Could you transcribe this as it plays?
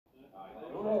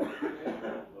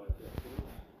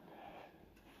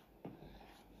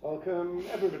Welcome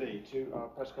everybody to our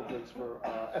press conference for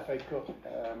our FA Cup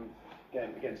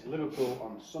game against Liverpool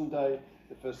on Sunday.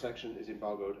 The first section is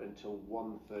embargoed until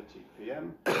 1:30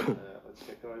 p.m. Let's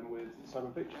get going with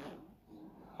Simon Peach.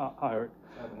 Hi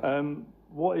Erik.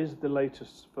 What is the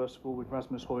latest, first of all, with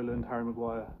Rasmus Hojlund, Harry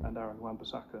Maguire and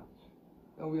Wan-Bissaka?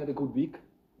 We had a good week.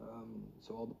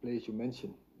 So all the players you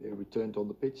mentioned, they returned on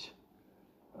the pitch.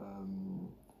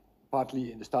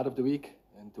 Partly in the start of the week,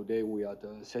 and today we had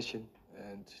a session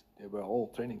and they were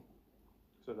all training.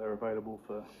 So they're available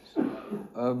for...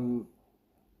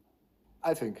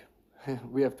 I think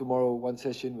we have tomorrow one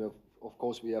session. Of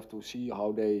course we have to see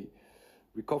how they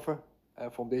recover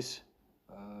from this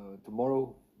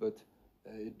tomorrow, but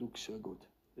it looks good.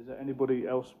 Is there anybody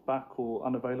else back or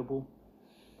unavailable?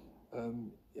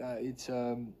 Yeah, it's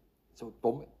so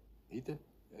Tom Hiete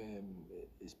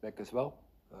is back as well.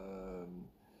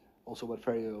 Also was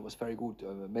very good.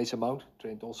 Mason Mount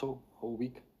trained also whole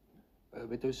week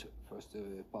with us. First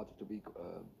part of the week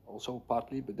also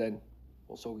partly, but then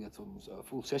also we had some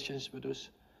full sessions with us.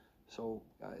 So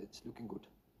it's looking good.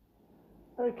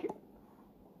 Erik,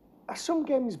 are some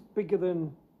games bigger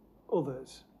than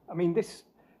others? I mean, this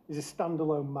is a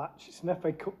standalone match. It's an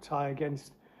FA Cup tie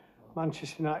against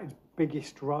Manchester United's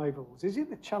biggest rivals. Is it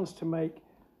the chance to make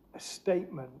a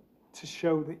statement to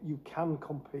show that you can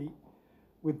compete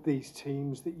with these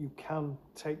teams, that you can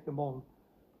take them on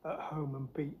at home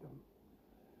and beat them?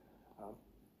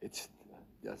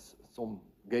 Yes, some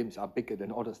games are bigger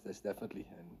than others, that's definitely.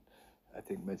 And I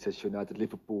think Manchester United,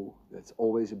 Liverpool, that's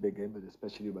always a big game, but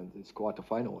especially when it's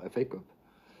quarter-final FA Cup.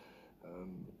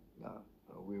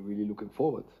 We're really looking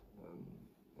forward.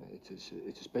 It's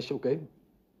a special game,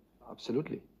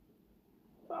 absolutely.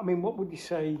 I mean, what would you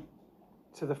say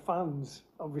to the fans?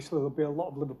 Obviously, there'll be a lot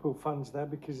of Liverpool fans there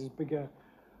because there's bigger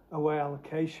away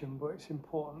allocation, but it's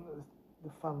important that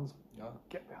the fans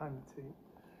get behind the team.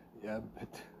 Yeah,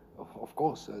 but of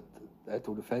course,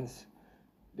 to the fans,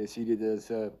 they see it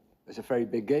as a very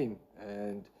big game,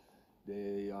 and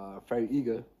they are very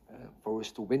eager for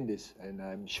us to win this. And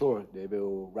I'm sure they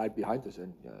will ride behind us.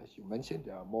 And as you mentioned,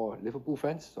 there are more Liverpool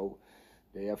fans, so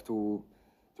they have to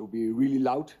be really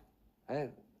loud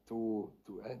to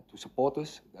support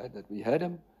us. That we had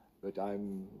them, but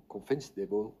I'm convinced they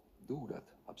will do that,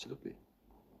 absolutely.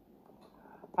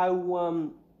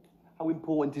 How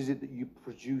important is it that you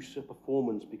produce a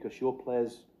performance, because your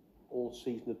players all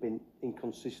season have been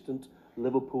inconsistent?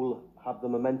 Liverpool have the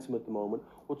momentum at the moment.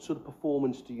 What sort of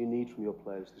performance do you need from your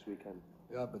players this weekend?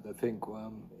 Yeah, but I think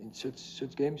in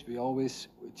such games we always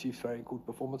achieve very good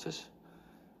performances.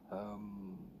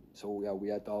 So yeah, we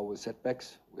had our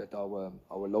setbacks, we had our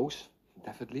lows,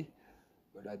 definitely.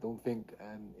 But I don't think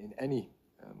in any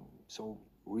so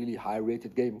really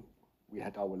high-rated game we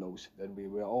had our lows. Then we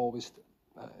were always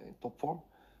in top form.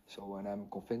 So, and I'm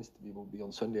convinced we will be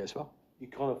on Sunday as well. You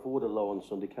can't afford a low on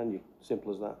Sunday, can you?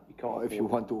 Simple as that. You can't. If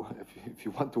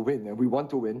you want to win, and we want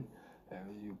to win,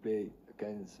 you play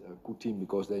against a good team,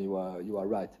 because then you are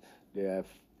right.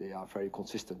 They are very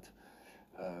consistent.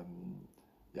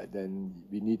 Yeah, then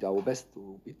we need our best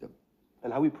to beat them.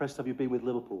 And how impressed have you been with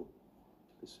Liverpool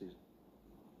this season?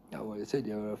 Yeah, well, I say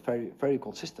they are very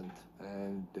consistent,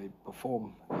 and they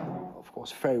perform, of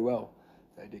course, very well.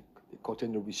 They got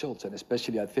in the results, and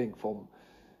especially I think from,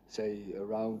 say,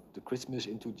 around the Christmas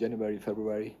into January,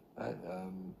 February,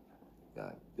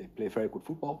 they play very good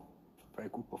football, very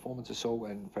good performances,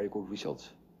 and very good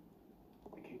results.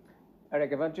 Thank you.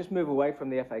 Erik, if I just move away from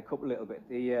the FA Cup a little bit,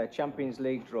 the Champions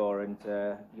League draw and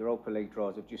Europa League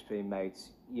draws have just been made.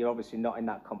 You're obviously not in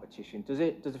that competition. Does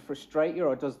it frustrate you,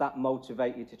 or does that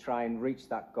motivate you to try and reach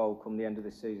that goal come the end of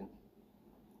this season?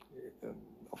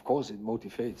 Of course, it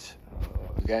motivates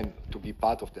again to be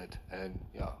part of that, and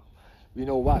we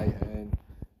know why, and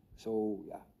so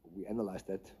we analyzed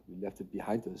that. We left it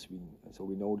behind us, so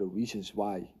we know the reasons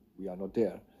why we are not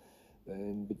there,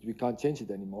 but we can't change it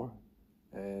anymore.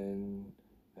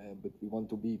 But we want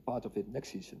to be part of it next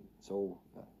season. So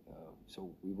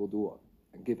we will do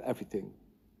and give everything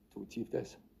to achieve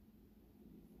this.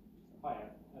 Hi,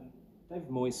 David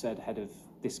Moyes said ahead of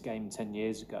this game 10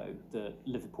 years ago that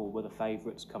Liverpool were the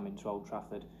favourites coming to Old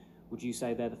Trafford. Would you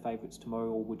say they're the favourites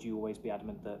tomorrow, or would you always be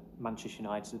adamant that Manchester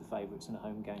United are the favourites in a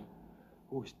home game?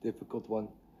 Oh, it's a difficult one,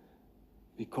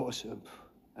 because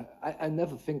I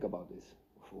never think about this,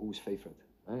 who's favourite.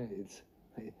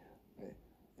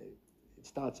 It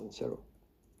starts on 0,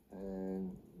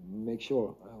 and make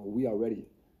sure we are ready.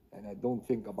 And I don't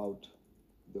think about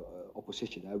the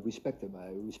opposition. I respect them. I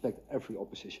respect every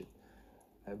opposition.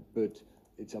 But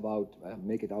it's about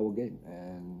make it our game,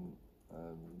 and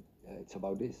it's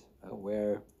about this,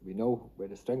 where we know where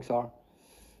the strengths are,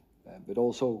 but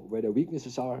also where their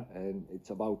weaknesses are, and it's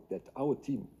about that our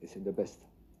team is in the best.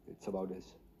 It's about this.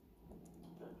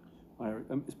 Hi, Erik.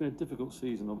 It's been a difficult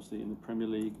season, obviously, in the Premier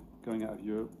League, going out of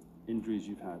Europe, injuries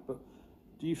you've had. But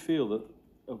do you feel that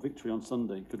a victory on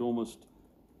Sunday could almost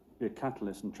be a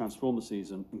catalyst and transform the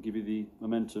season and give you the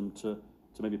momentum to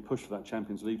maybe push for that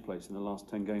Champions League place in the last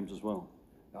 10 games as well?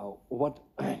 Now, what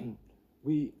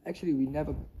we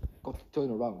never got to turn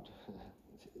around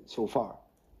so far.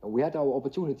 And we had our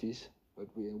opportunities, but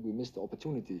we missed the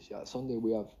opportunities. Yeah, Sunday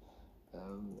we have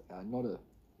another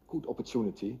good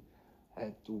opportunity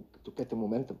to get the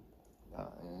momentum.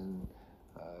 And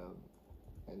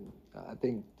I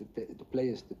think the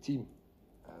players, the team,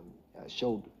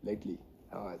 showed lately.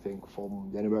 I think from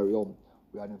January on,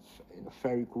 we are in a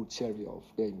very good series of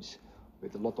games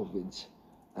with a lot of wins.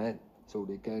 And so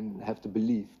they can have the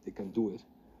belief they can do it.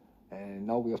 And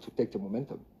now we have to take the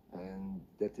momentum. And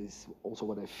that is also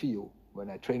what I feel when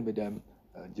I train with them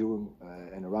during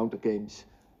and around the games,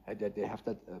 that they have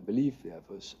that belief, they have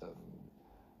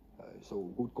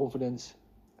so good confidence,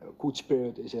 good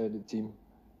spirit is in the team,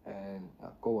 and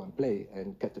go and play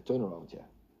and get the turnaround, yeah.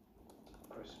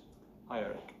 Chris. Hi,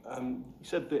 Erik. You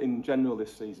said that in general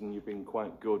this season you've been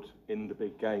quite good in the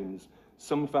big games.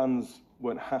 Some fans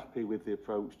weren't happy with the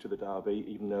approach to the derby,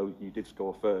 even though you did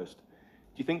score first.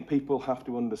 Do you think people have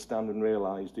to understand and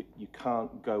realise that you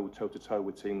can't go toe-to-toe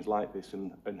with teams like this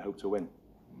and hope to win?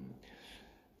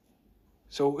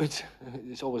 So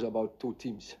it's always about two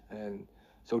teams, and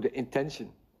so the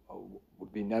intention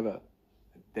would be never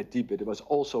that deep. But it was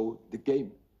also the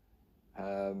game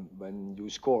when you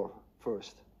score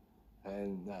first,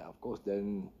 and of course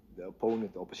then the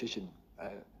opponent, the opposition,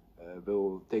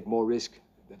 will take more risk.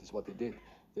 That is what they did.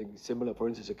 I think similar, for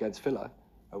instance, against Villa,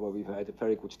 where we've had a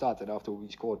very good start, and after we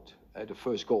scored the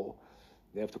first goal,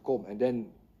 they have to come, and then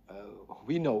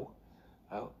we know.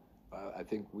 I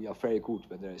think we are very good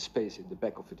when there is space in the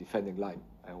back of the defending line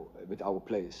with our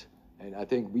players. And I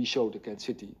think we showed against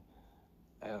City,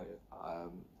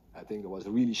 I think there was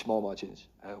really small margins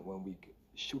when we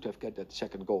should have get that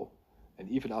second goal. And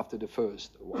even after the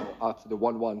first, after the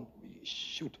 1-1, we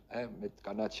should, with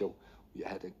Garnacho, we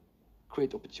had a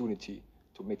great opportunity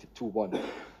to make it 2-1.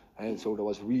 And so that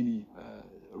was really,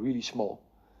 really small.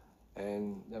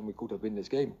 And then we could have won this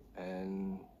game.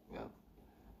 And yeah,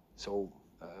 so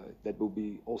that will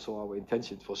be also our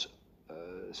intention for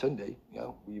Sunday.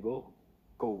 Yeah, we will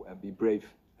go and be brave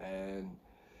and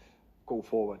go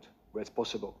forward where it's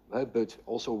possible. But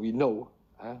also we know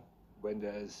when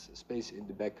there's space in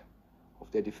the back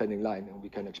of their defending line and we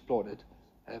can explore it.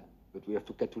 But we have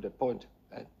to get to that point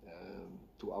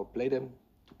to outplay them,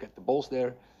 to get the balls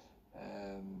there,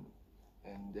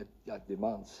 and that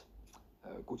demands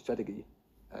good strategy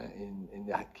in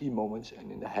the key moments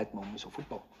and in the head moments of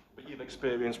football. But you've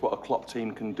experienced what a Klopp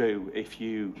team can do if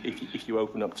you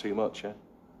open up too much, yeah?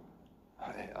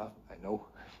 I know.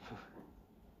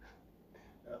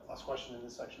 Last question in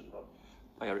this section, Rob.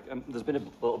 Hi, Erik. There's been a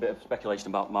little bit of speculation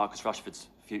about Marcus Rashford's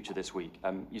future this week.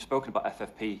 You've spoken about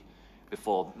FFP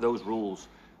before. Those rules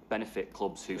benefit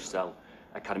clubs who sell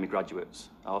academy graduates.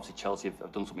 Obviously, Chelsea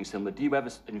have done something similar. Do you ever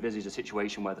envisage a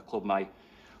situation where the club might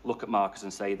look at Marcus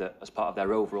and say that as part of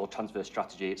their overall transfer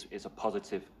strategy, it's a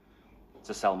positive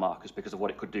to sell Marcus because of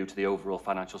what it could do to the overall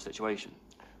financial situation?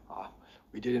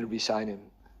 We didn't re-sign him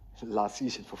last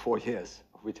season for 4 years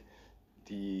with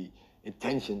the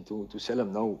intention to sell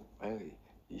him. No,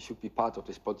 he should be part of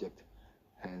this project,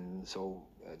 and so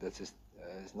that is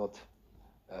not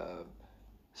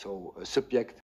so a subject